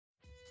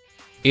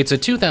It's a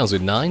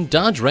 2009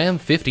 Dodge Ram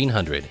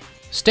 1500.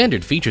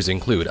 Standard features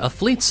include a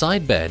fleet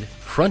side bed,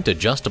 front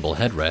adjustable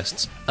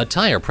headrests, a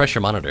tire pressure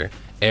monitor,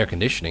 air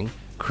conditioning,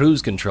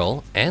 cruise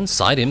control, and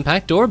side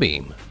impact door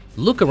beam.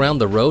 Look around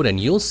the road and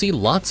you'll see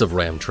lots of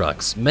Ram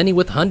trucks, many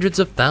with hundreds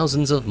of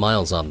thousands of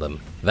miles on them.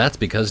 That's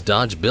because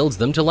Dodge builds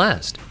them to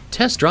last.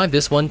 Test drive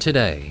this one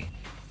today.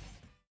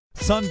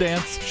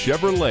 Sundance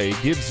Chevrolet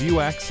gives you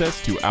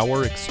access to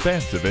our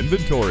expansive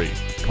inventory.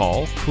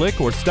 Call,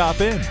 click, or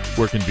stop in.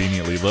 We're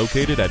conveniently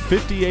located at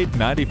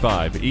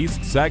 5895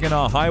 East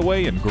Saginaw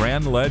Highway in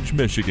Grand Ledge,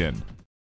 Michigan.